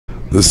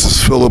This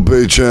is Philip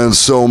H.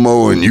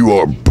 Anselmo, and you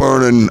are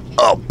burning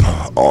up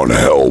on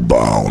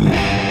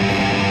Hellbound.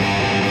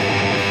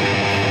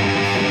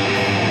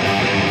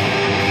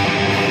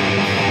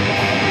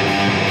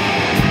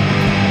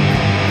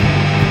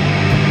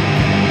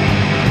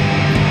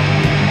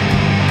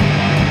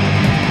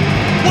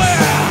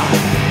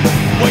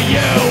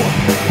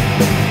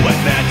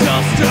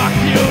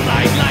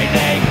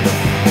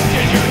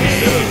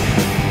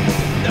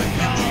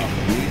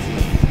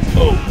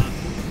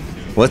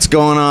 What's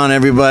going on,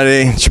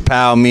 everybody? It's your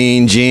pal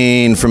Mean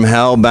Gene from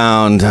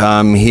Hellbound.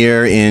 I'm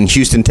here in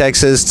Houston,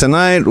 Texas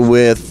tonight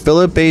with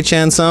Philip H.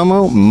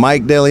 Anselmo,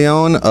 Mike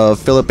DeLeon of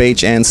Philip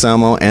H.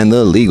 Anselmo and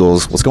the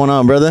Legals. What's going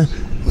on, brother?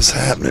 What's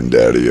happening,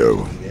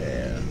 Daddy-O?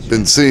 Yeah.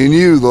 Been seeing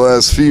you the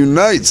last few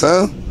nights,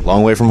 huh?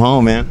 Long way from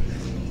home, man.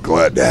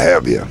 Glad to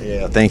have you.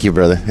 Yeah, thank you,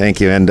 brother. Thank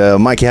you. And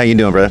Mikey, how you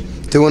doing, brother?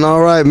 Doing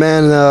all right,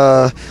 man.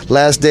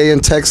 Last day in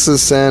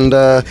Texas and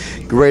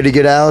ready to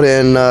get out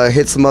and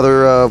hit some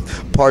other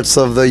parts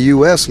of the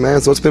U.S., man.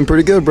 So it's been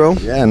pretty good, bro.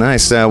 Yeah,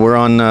 nice. We're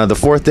on the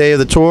fourth day of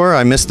the tour.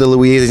 I missed the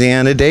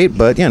Louisiana date,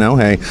 but, you know,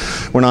 hey,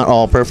 we're not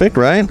all perfect,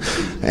 right?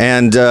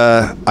 And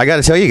I got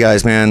to tell you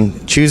guys,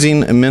 man,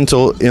 choosing a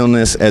mental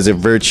illness as a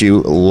virtue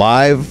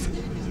live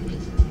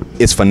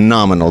is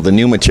phenomenal. The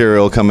new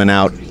material coming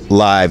out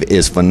live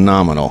is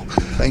phenomenal.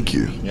 Thank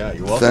you. Yeah,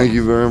 you're welcome. Thank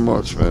you very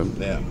much, man.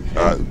 Yeah.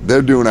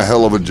 They're doing a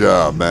hell of a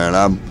job,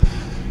 man.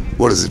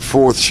 What is it,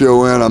 fourth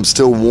show in? I'm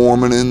still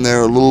warming in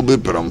there a little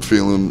bit, but I'm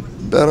feeling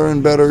better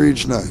and better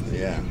each night.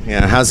 Yeah.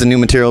 Yeah. How's the new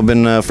material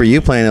been for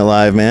you playing it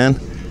live, man?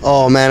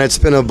 Oh, man, it's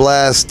been a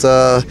blast.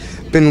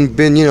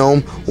 Been you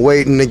know,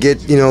 waiting to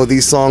get, you know,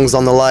 these songs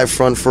on the live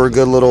front for a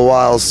good little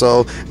while.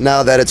 So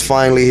now that it's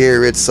finally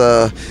here, it's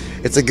a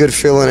good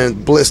feeling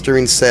and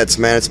blistering sets,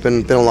 man. It's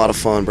been a lot of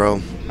fun,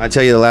 bro. I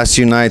tell you, the last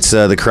 2 nights,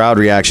 the crowd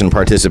reaction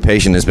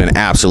participation has been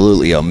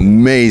absolutely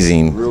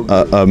amazing,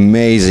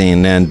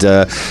 amazing. And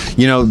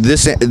you know,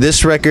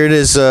 this record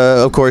is,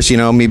 of course, you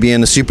know, me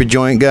being a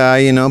Superjoint guy,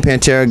 you know,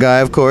 Pantera guy,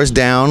 of course,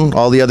 Down,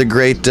 all the other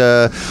great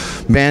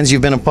bands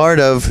you've been a part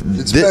of.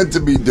 It's meant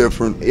to be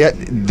different. Yeah,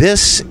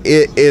 it's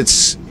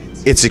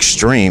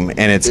extreme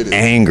and it's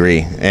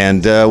angry.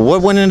 And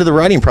what went into the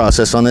writing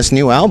process on this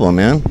new album,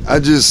 man? I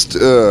just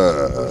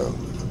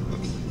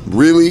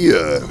really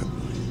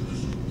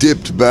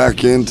dipped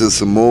back into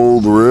some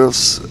old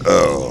riffs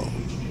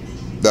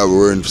that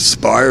were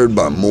inspired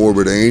by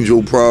Morbid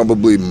Angel,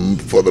 probably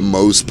for the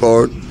most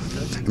part,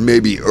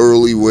 maybe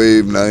early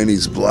wave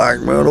 90s black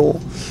metal.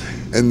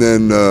 And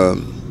then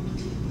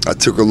I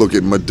took a look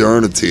at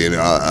modernity, and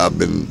I've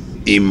been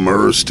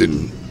immersed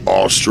in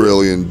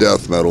Australian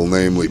death metal,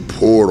 namely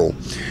Portal.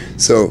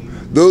 So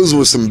those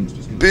were some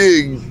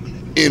big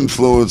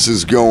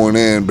influences going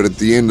in, but at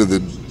the end of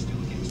the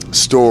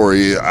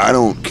story, I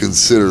don't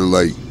consider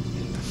like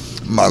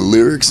my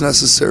lyrics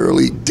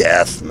necessarily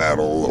death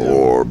metal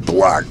or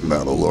black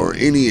metal or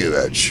any of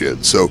that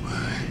shit. So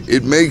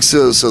it makes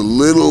us a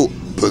little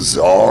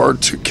bizarre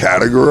to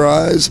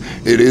categorize.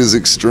 It is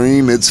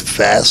extreme, it's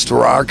fast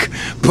rock,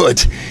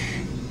 but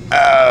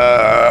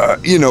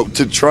you know,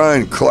 to try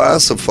and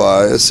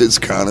classify us, it's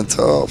kind of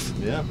tough.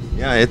 Yeah,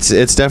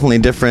 it's definitely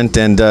different.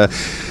 And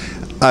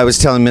I was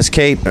telling Miss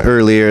Kate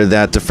earlier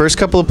that the first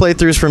couple of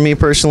playthroughs for me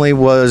personally I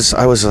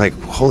was like,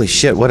 holy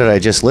shit, what did I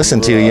just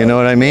listen to? You know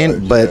what I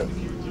mean? But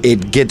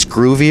it gets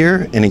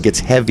groovier and it gets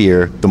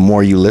heavier the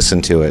more you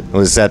listen to it.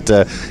 Was that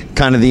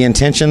kind of the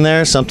intention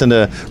there? Something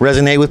to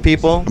resonate with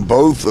people?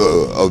 Both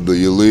of the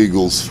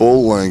Illegals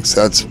full lengths,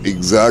 that's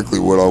exactly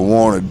what I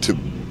wanted to,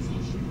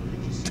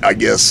 I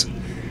guess,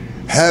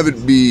 have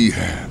it be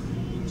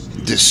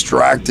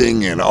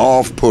distracting and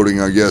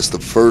off-putting, I guess, the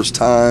first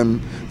time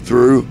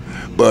through,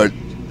 but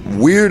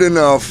weird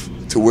enough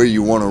to where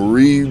you want to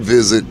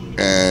revisit,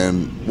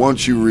 and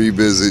once you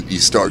revisit, you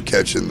start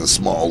catching the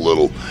small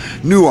little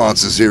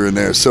nuances here and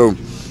there. So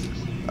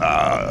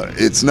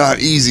it's not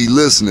easy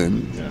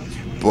listening,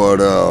 but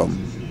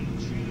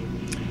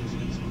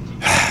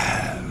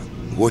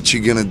what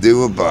you gonna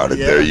do about it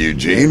there,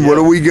 Eugene? What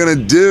are we gonna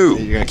do?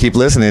 You're gonna keep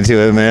listening to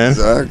it, man.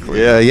 Exactly.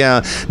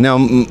 Yeah. Now,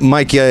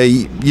 Mike,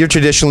 you're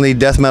traditionally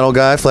death metal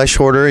guy, Flesh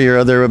Hoarder, your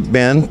other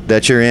band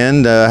that you're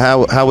in.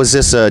 How was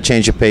this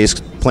change of pace,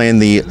 playing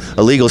the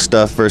illegal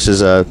stuff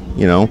versus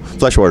you know,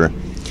 Flesh Hoarder?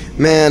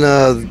 Man,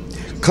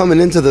 coming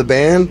into the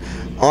band,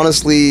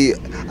 honestly,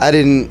 I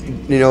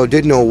didn't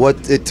know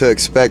what to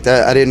expect.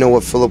 I didn't know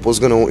what Philip was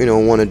gonna,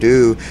 want to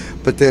do.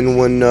 But then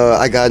when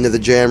I got into the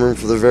jam room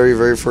for the very,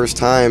 very first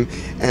time,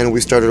 and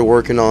we started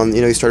working on,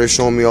 he started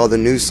showing me all the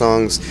new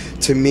songs.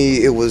 To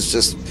me, it was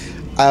just,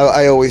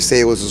 I always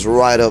say it was just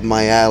right up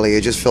my alley.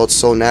 It just felt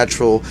so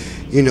natural,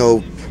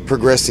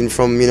 progressing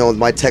from,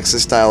 my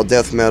Texas style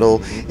death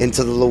metal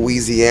into the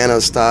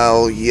Louisiana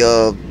style,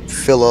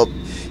 Philip,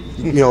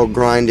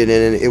 grinding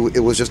in, and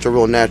it was just a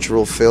real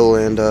natural feel,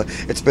 and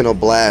it's been a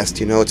blast.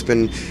 It's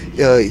been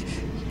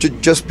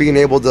just being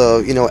able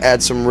to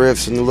add some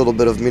riffs and a little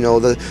bit of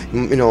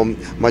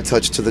my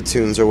touch to the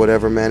tunes or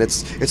whatever, man.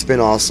 It's been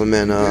awesome,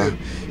 and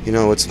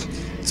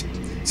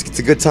it's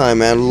a good time,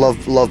 man.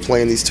 Love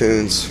playing these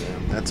tunes.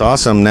 That's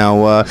awesome.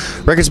 Now,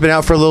 record's been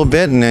out for a little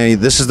bit, and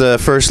this is the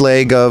first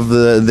leg of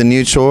the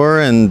new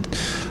tour, and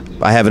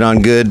I have it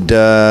on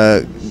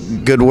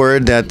good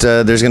word that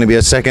there's going to be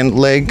a second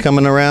leg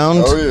coming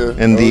around. Oh,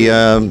 yeah.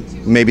 In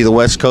maybe the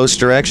West Coast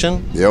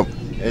direction. Yep.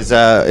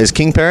 Is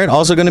King Parrot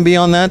also going to be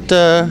on that?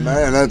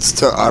 Man,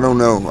 that's I don't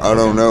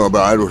know,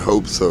 but I would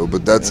hope so.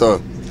 But that's I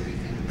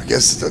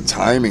guess it's a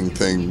timing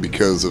thing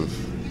because of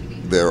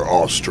their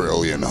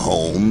Australian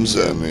homes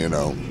and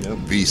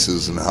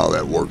visas and how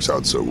that works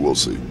out. So we'll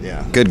see.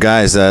 Yeah. Good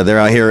guys. They're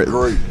out here.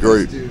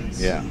 Great.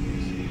 Yeah.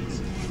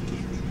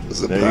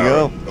 There you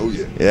go. Oh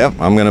yeah. Yep.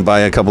 I'm gonna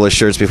buy a couple of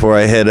shirts before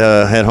I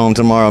head home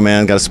tomorrow,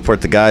 man. Got to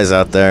support the guys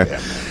out there.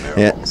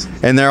 Yeah. Awesome.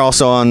 And they're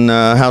also on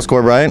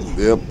Housecore, right?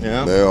 Yep.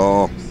 Yeah. They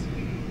are.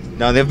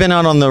 Now they've been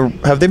out on the.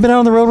 Have they been out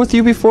on the road with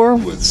you before?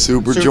 With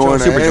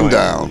Superjoint and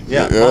Down.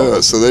 Yeah.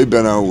 So they've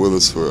been out with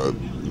us for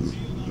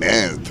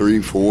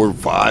 3, 4,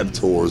 5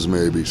 tours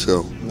maybe.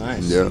 So.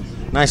 Nice. Yeah.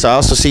 Nice. I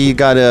also see you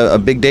got a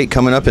big date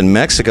coming up in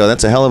Mexico.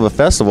 That's a hell of a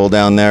festival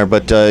down there.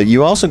 But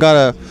you also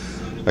got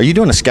Are you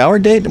doing a Scour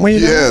date?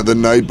 Yeah, the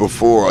night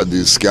before I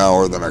do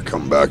Scour, then I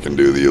come back and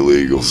do the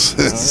illegals.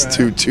 It's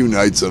right. two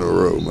nights in a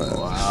row, man.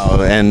 Wow.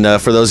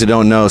 And for those who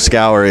don't know,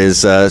 Scour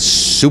is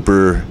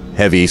super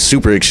heavy,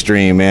 super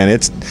extreme, man.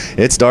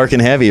 It's dark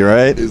and heavy,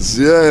 right? It's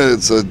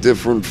a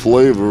different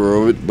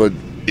flavor of it, but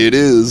it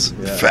is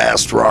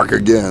fast rock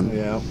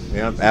again.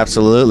 Yeah,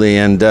 absolutely.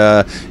 And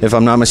if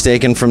I'm not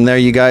mistaken, from there,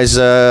 you guys,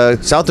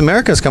 South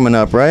America's coming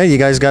up, right? You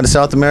guys got to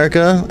South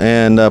America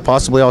and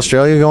possibly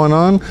Australia going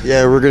on?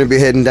 Yeah, we're going to be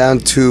heading down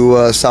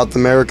to South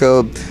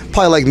America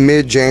probably like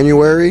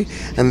mid-January,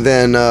 and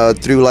then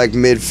through like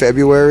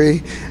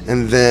mid-February,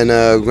 and then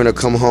we're going to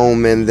come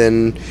home, and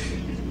then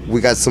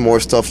we got some more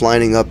stuff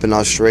lining up in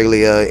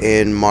Australia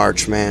in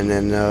March, man,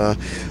 and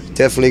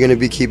definitely going to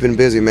be keeping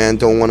busy, man.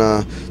 Don't want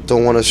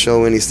to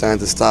show any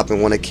signs of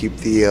stopping. Want to keep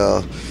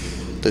the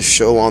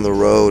show on the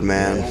road,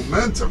 man.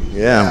 Momentum.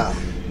 Yeah.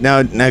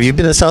 Now, have you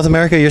been to South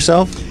America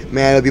yourself?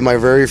 Man, it'll be my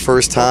very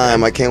first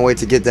time. I can't wait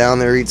to get down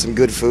there, eat some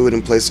good food,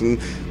 and play some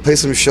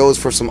shows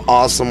for some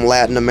awesome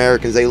Latin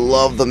Americans. They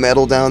love the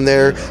metal down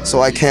there,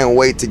 so I can't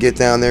wait to get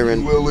down there.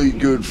 And you will eat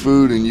good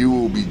food, and you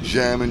will be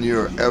jamming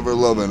your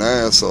ever-loving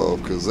ass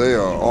off because they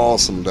are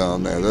awesome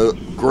down there. They're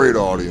great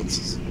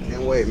audiences.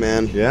 Can't wait,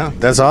 man. Yeah,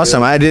 that's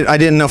awesome. I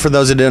didn't know. For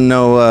those that didn't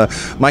know,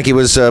 Mikey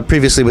was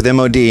previously with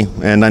MOD,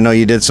 and I know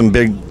you did some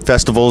big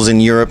festivals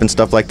in Europe and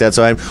stuff like that.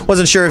 So I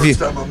wasn't sure if you.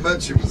 First time I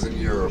met you was in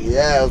Europe.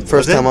 Yeah,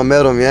 first time I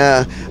met him.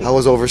 Yeah, I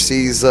was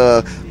overseas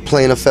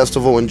playing a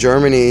festival in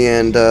Germany,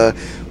 and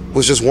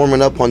was just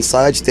warming up on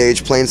side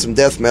stage, playing some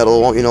death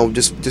metal.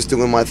 Just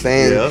doing my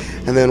thing. Yep.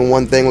 And then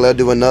one thing led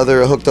to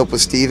another. I hooked up with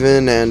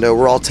Steven, and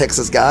we're all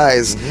Texas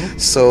guys. Mm-hmm.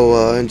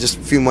 So, and just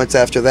a few months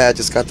after that,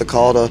 just got the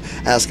call to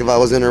ask if I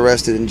was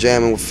interested in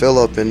jamming with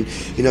Philip, and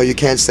you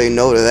can't say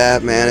no to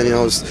that, man. And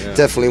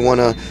definitely want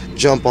to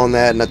jump on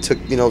that, and I took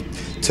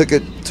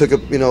it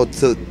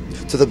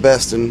to the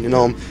best, and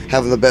I'm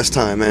having the best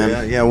time,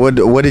 man. Yeah.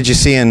 What did you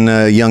see in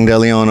young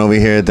DeLeon over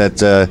here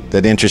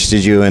that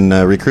interested you in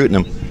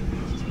recruiting him?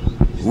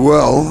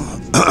 Well,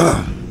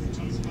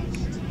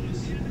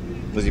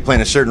 was he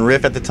playing a certain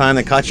riff at the time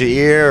that caught your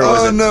ear, or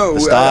was it no,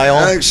 the style?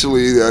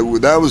 Actually,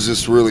 that was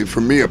just really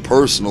for me a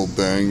personal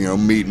thing.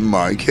 Meeting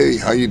Mike. Hey,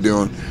 how you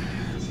doing?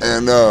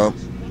 And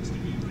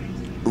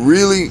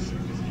really,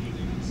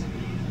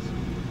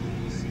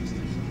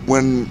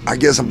 when I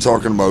guess I'm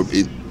talking about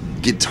it,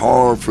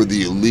 guitar for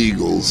the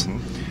illegals.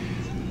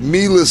 Mm-hmm.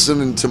 Me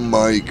listening to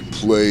Mike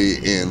play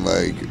in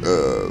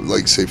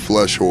like say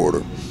Flesh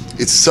Hoarder.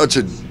 It's such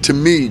to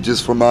me,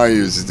 just for my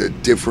ears, it's a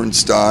different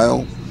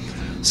style.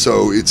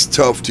 So it's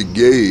tough to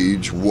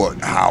gauge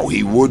how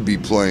he would be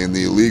playing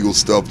the illegal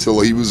stuff till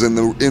he was in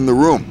the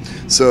room.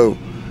 So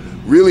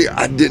really,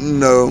 I didn't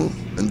know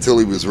until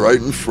he was right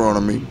in front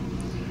of me,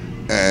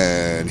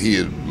 and he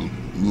had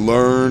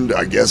learned,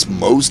 I guess,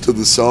 most of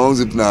the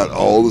songs, if not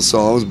all the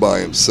songs, by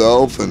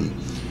himself. And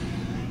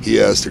he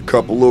asked a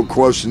couple little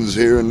questions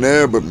here and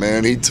there, but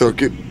man, he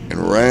took it and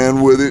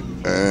ran with it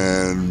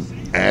and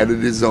added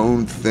his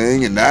own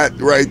thing. And that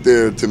right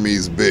there to me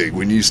is big.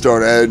 When you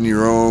start adding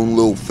your own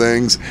little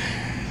things,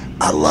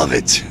 I love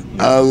it.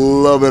 I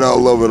love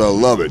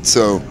it.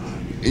 So,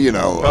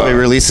 probably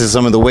releases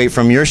some of the weight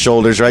from your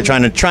shoulders, right?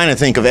 Trying to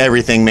think of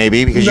everything,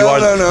 maybe, because you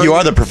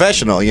are the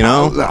professional,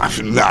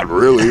 Not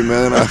really,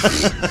 man.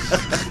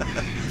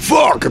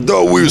 Fuck, I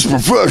thought we was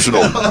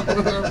professional.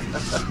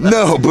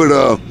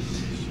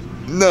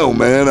 No,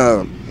 man.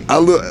 I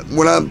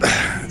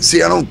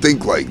don't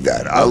think like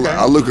that.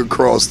 I look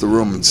across the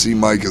room and see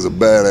Mike as a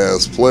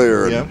badass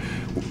player, and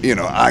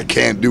I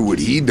can't do what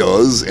he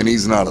does, and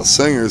he's not a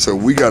singer, so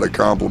we got to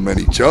compliment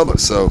each other.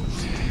 So,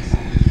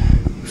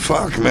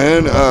 fuck,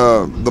 man.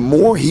 The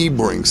more he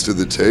brings to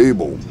the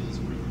table,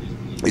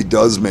 it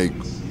does make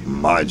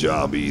my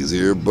job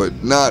easier,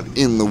 but not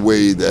in the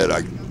way that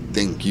I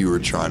think you were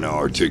trying to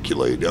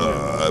articulate.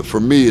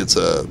 For me, it's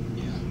a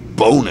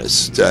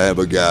bonus to have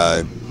a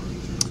guy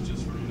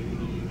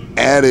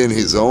add in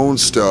his own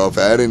stuff,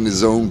 add in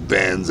his own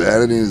bends,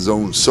 add in his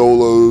own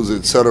solos,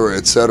 etc.,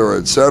 etc.,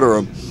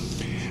 etc.,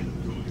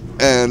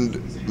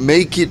 and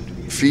make it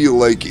feel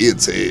like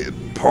it's a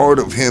part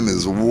of him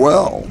as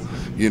well,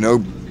 you know,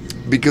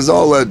 because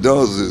all that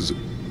does is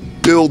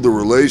build the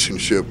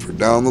relationship for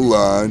down the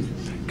line,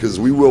 because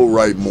we will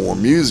write more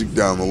music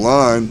down the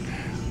line.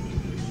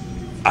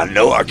 I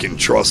know I can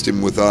trust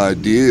him with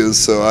ideas,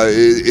 so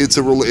it's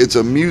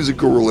a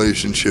musical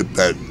relationship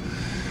that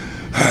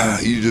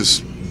you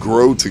just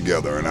grow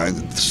together,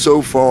 and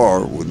so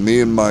far with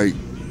me and Mike,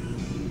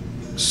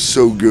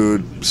 so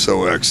good,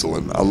 so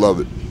excellent. I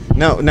love it.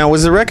 Now,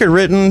 was the record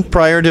written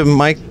prior to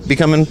Mike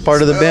becoming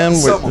part of the band?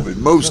 Some of it,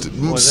 most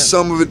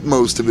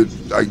of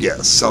it, I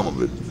guess. Some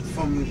of it.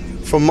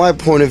 From my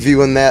point of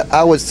view in that,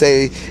 I would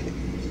say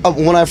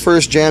when I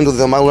first jammed with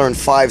them, I learned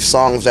 5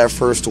 songs that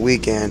first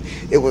weekend.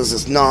 It was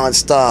just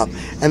non-stop.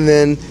 And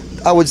then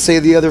I would say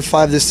the other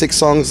 5 to 6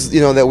 songs,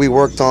 you know, that we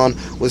worked on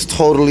was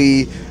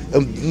totally,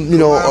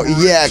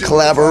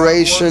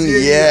 collaboration.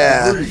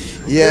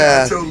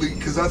 Yeah. Totally,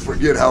 because I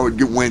forget how it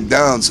went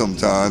down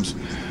sometimes.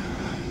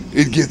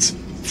 It gets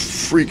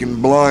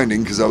freaking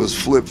blinding because I was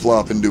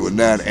flip-flopping doing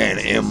that and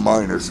M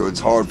minor, so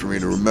it's hard for me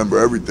to remember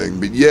everything.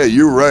 But yeah,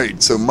 you're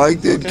right. So Mike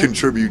did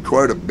contribute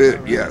quite a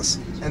bit, yes.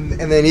 And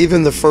then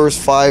even the first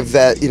 5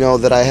 that, you know,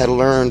 that I had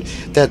learned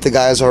that the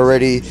guys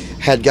already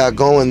had got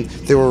going,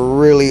 they were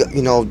really,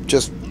 you know,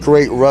 just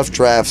great rough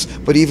drafts.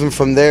 But even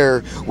from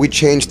there, we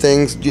changed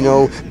things, you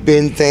know,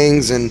 bend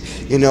things, and,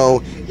 you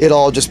know, it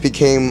all just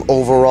became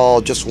overall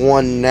just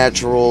one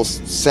natural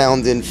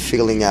sounding,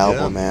 feeling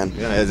album, man.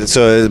 Yeah,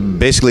 so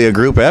basically a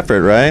group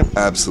effort, right?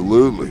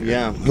 Absolutely.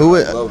 Yeah. I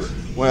love it.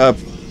 Well,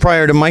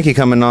 prior to Mikey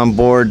coming on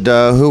board,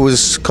 who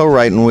was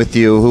co-writing with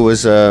you? Who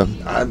was?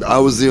 I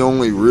was the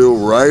only real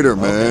writer,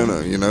 man.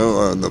 Okay. You know,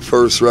 on the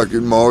first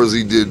record,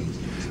 Marzi did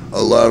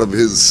a lot of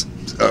his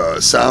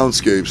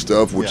soundscape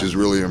stuff, which is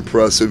really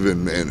impressive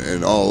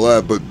and all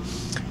that. But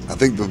I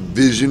think the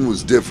vision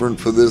was different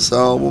for this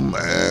album,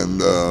 and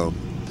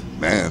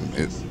man,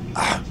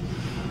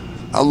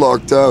 I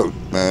lucked out,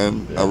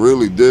 man. I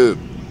really did.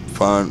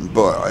 Find,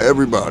 but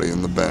everybody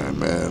in the band,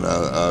 man,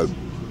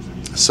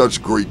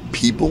 such great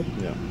people.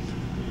 Yeah.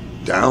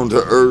 Down to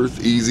earth,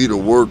 easy to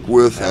work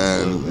with,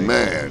 absolutely. And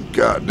man,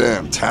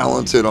 goddamn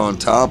talented on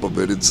top of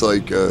it. It's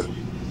like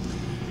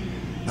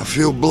I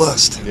feel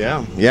blessed.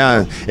 Yeah,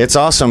 it's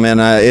awesome, and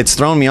it's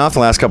thrown me off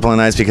the last couple of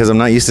nights because I'm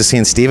not used to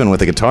seeing Steven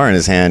with a guitar in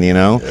his hand. You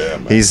know,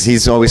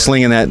 he's always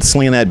slinging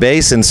that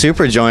bass and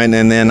Superjoint,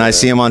 and then I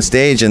see him on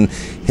stage, and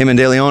him and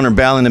DeLeon are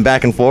battling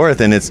back and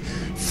forth, and it's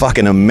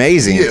fucking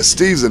amazing. Yeah,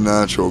 Steve's a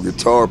natural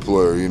guitar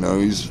player. You know,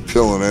 he's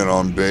filling in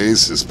on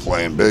bass, just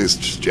playing bass,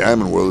 just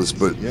jamming with us,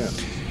 but. Yeah.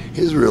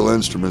 His real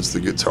instrument's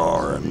the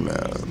guitar, and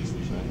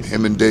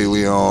him and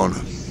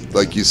DeLeon,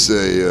 like you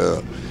say,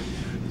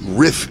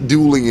 riff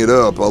dueling it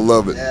up. I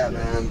love it. Yeah,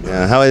 man.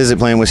 Yeah, how is it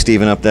playing with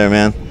Steven up there,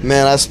 man?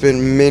 Man, I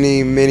spent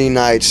many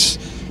nights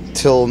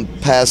till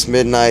past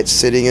midnight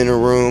sitting in a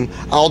room.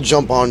 I'll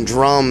jump on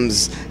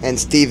drums and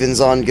Steven's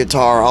on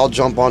guitar. I'll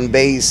jump on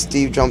bass.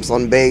 Steve jumps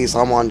on bass.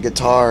 I'm on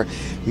guitar.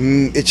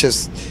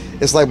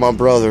 It's like my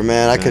brother,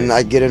 man. I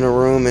get in a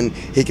room and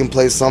he can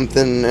play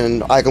something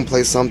and I can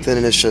play something,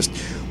 and it's just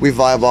we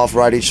vibe off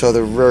right each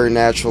other very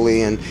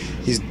naturally, and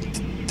he's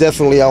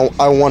definitely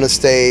I want to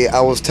stay.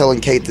 I was telling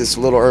Kate this a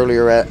little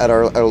earlier at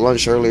our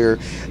lunch earlier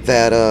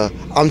that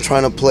I'm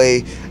trying to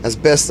play as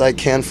best as I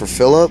can for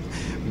Philip,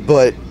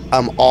 but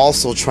I'm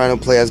also trying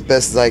to play as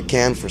best as I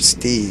can for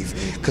Steve,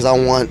 because I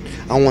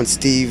want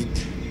Steve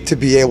to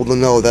be able to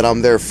know that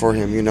I'm there for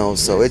him, you know.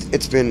 So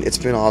it's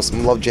been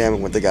awesome. Love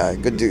jamming with the guy.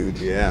 Good dude.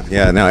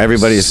 Yeah. Now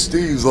everybody's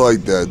Steve's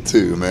like that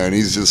too, man.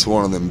 He's just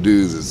one of them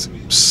dudes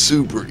that's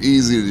super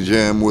easy to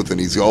jam with, and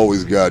he's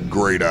always got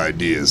great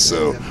ideas.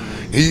 So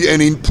he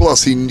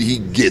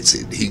gets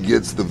it. He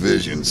gets the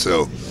vision.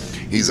 So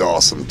he's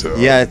awesome too.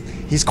 Yeah.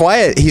 He's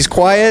quiet. He's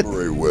quiet and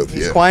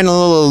a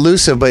little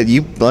elusive, but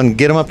you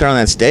get him up there on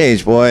that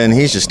stage, boy, and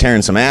he's just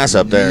tearing some ass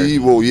up there.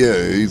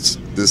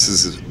 This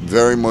is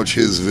very much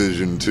his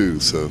vision too.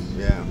 So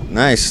yeah,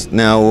 nice.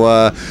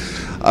 Now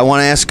I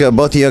want to ask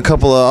both of you a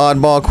couple of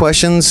oddball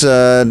questions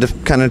to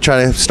kind of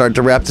try to start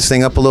to wrap this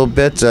thing up a little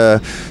bit.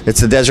 It's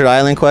the desert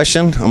island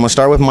question. I'm gonna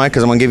start with Mike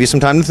because I'm gonna give you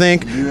some time to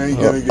think. You ain't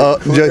gonna get a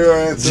clear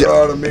answer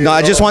out of me. No,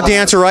 I just want the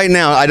answer right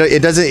now.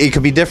 It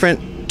could be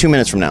different 2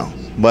 minutes from now.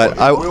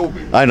 But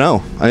I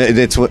know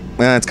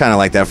it's kind of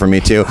like that for me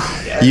too.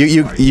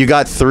 You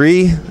got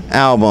 3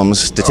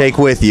 albums to take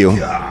with you,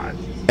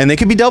 and they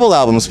could be double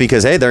albums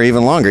because hey, they're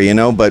even longer, you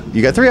know. But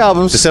you got 3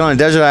 albums to sit on a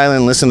desert island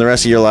and listen the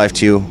rest of your life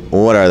to.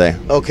 What are they?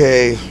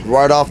 Okay,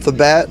 right off the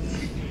bat,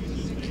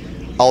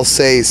 I'll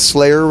say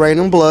Slayer, Rain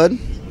and Blood,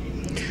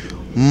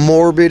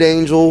 Morbid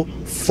Angel,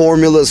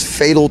 Formula's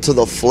Fatal to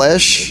the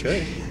Flesh,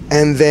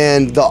 and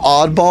then the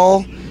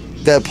oddball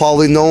that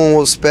probably no one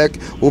will expect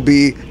will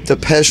be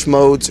Depeche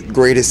Mode's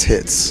Greatest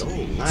Hits.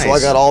 So I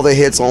got all the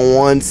hits on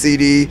one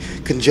CD.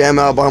 Can jam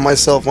out by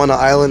myself on an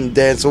island and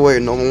dance away.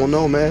 No one will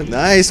know, man.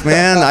 Nice,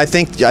 man. I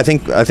think,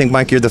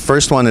 Mike, you're the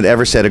first one that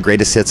ever said a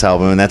greatest hits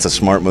album, and that's a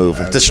smart move.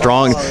 That's a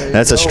strong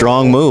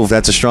move.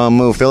 That's a strong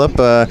move, Philip.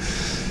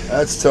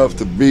 That's tough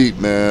to beat,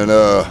 man.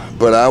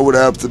 But I would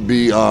have to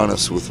be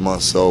honest with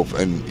myself.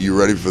 And you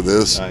ready for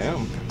this? I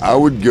am. I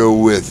would go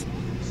with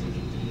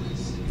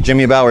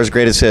Jimmy Bower's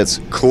greatest hits.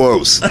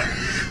 close.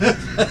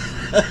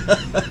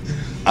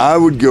 I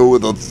would go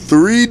with a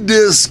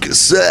 3-disc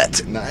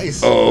set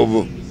Nice.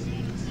 of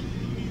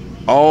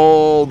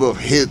all the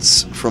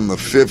hits from the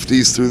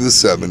 50s through the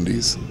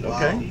 70s.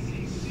 Okay.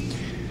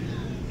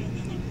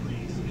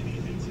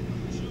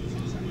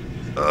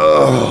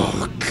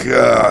 Oh,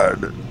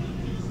 God.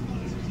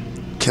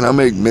 Can I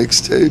make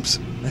mixtapes?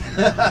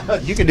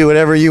 You can do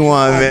whatever you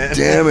want, man.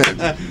 Damn it.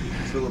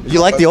 You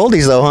like the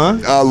oldies, though, huh?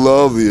 I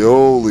love the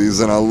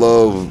oldies, and I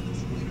love...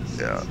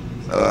 Yeah.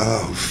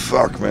 Oh,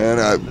 fuck, man.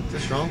 That's a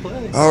strong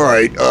play. All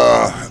right.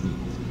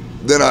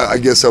 Then I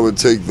guess I would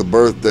take the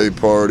birthday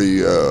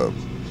party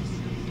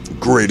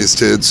greatest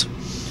hits.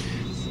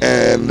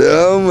 And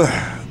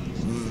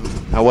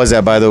How was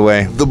that, by the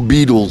way? the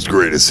Beatles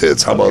greatest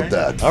hits. How about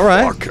that? All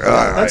right. Fuck. All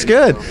right. That's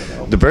good.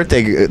 The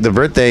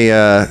birthday,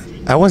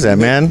 how was that,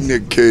 man?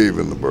 Nick Cave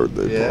in the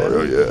birthday Yeah. party.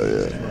 Oh,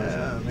 yeah.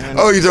 Yeah, man.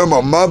 Oh, you talking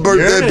about my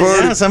birthday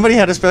party? Yeah, somebody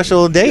had a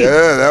special date.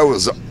 Yeah, that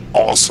was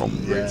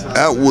awesome. Yeah.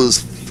 That was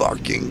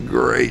fucking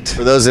great.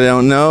 For those that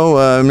don't know,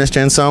 Mr.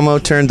 Anselmo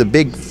turned the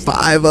big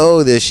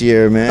 5-0 this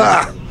year, man.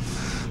 Ah,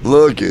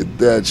 look at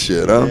that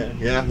shit, huh?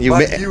 Yeah.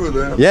 Mike, you were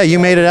there. Yeah, you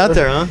made it out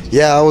there, huh?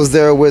 Yeah, I was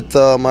there with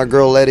my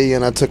girl Letty,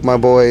 and I took my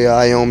boy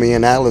Iomi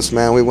and Atlas,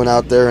 man. We went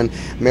out there and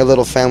made a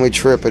little family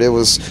trip, and it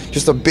was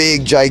just a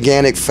big,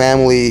 gigantic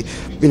family,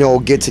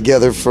 get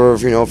together for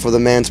the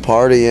man's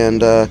party,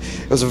 and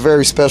it was a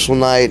very special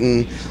night,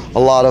 and a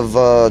lot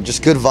of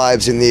just good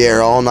vibes in the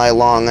air all night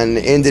long, and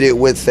ended it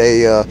with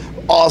a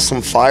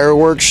awesome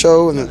fireworks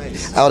show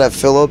out at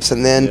Phillips,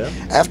 and then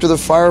after the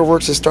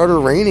fireworks it started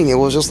raining. It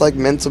was just like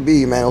meant to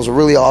be, man. It was a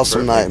really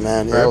awesome night,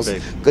 man. Yeah, it was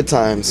good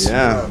times.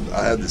 Yeah.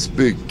 I had this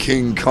big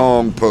King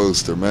Kong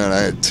poster, man. I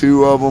had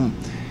 2 of them.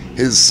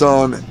 His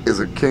son is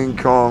a King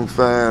Kong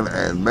fan,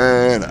 and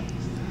man,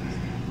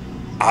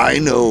 I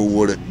know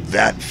what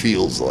that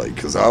feels like,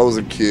 because I was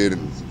a kid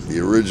and the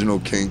original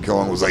King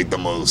Kong was like the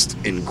most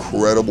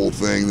incredible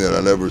thing that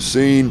I'd ever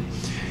seen.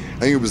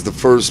 I think it was the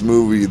first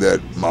movie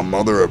that my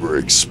mother ever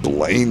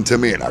explained to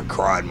me, and I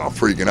cried my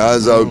freaking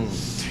eyes out.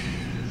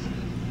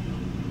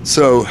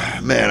 So,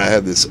 man, I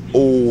had this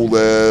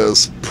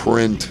old-ass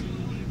print,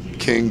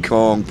 King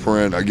Kong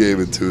print. I gave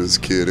it to his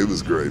kid. It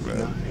was great,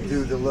 man.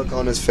 Dude, the look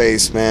on his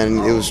face, man,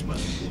 it was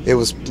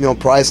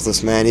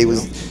priceless, man. He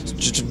was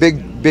just a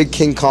big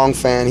King Kong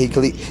fan. He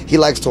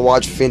likes to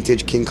watch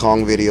vintage King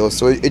Kong videos,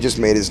 so it just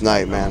made his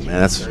night, man.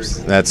 Man,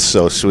 that's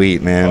so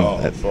sweet, man.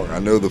 Oh, fuck, I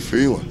know the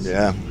feeling.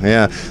 Yeah.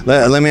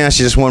 Let me ask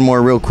you just one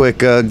more real quick.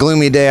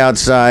 Gloomy day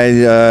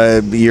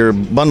outside. You're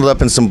bundled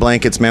up in some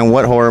blankets, man.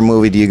 What horror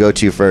movie do you go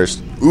to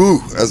first? Ooh,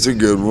 that's a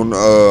good one.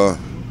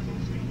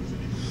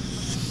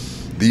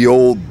 The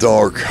Old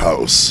Dark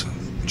House,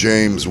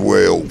 James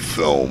Whale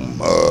film.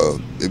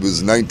 It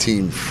was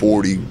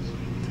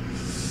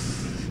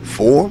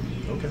 1944.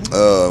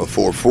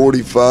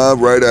 445,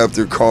 right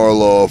after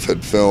Karloff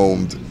had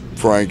filmed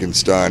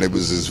Frankenstein. It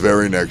was his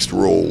very next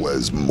role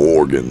as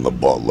Morgan the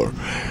butler.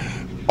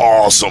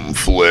 Awesome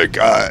flick.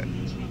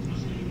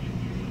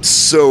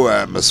 So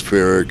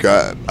atmospheric.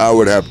 I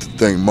would have to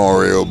think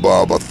Mario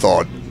Bava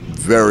thought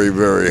very,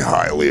 very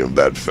highly of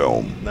that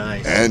film.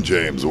 Nice. And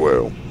James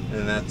Whale.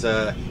 And that's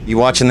you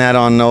watching that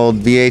on old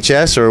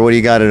VHS, or what do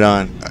you got it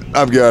on?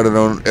 I've got it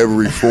on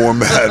every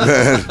format,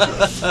 man.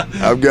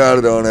 I've got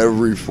it on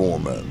every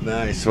format.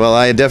 Nice. Well,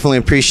 I definitely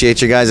appreciate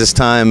your guys'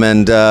 time,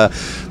 and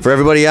for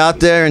everybody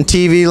out there in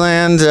TV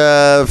land,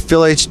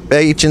 Phil H.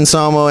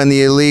 Anselmo and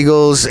the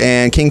Illegals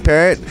and King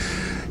Parrot,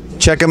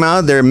 check them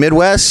out. They're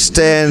Midwest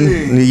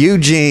and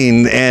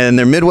Eugene, and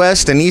they're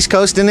Midwest and East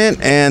Coast in it,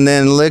 and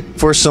then look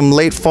for some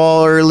late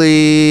fall,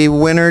 early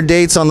winter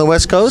dates on the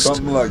West Coast.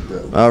 Something like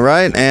that. All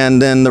right,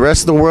 and then the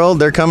rest of the world,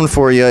 they're coming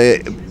for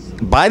you.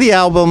 Buy the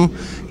album,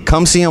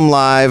 come see them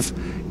live.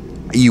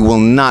 You will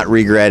not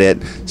regret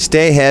it.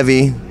 Stay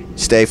heavy,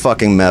 stay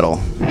fucking metal.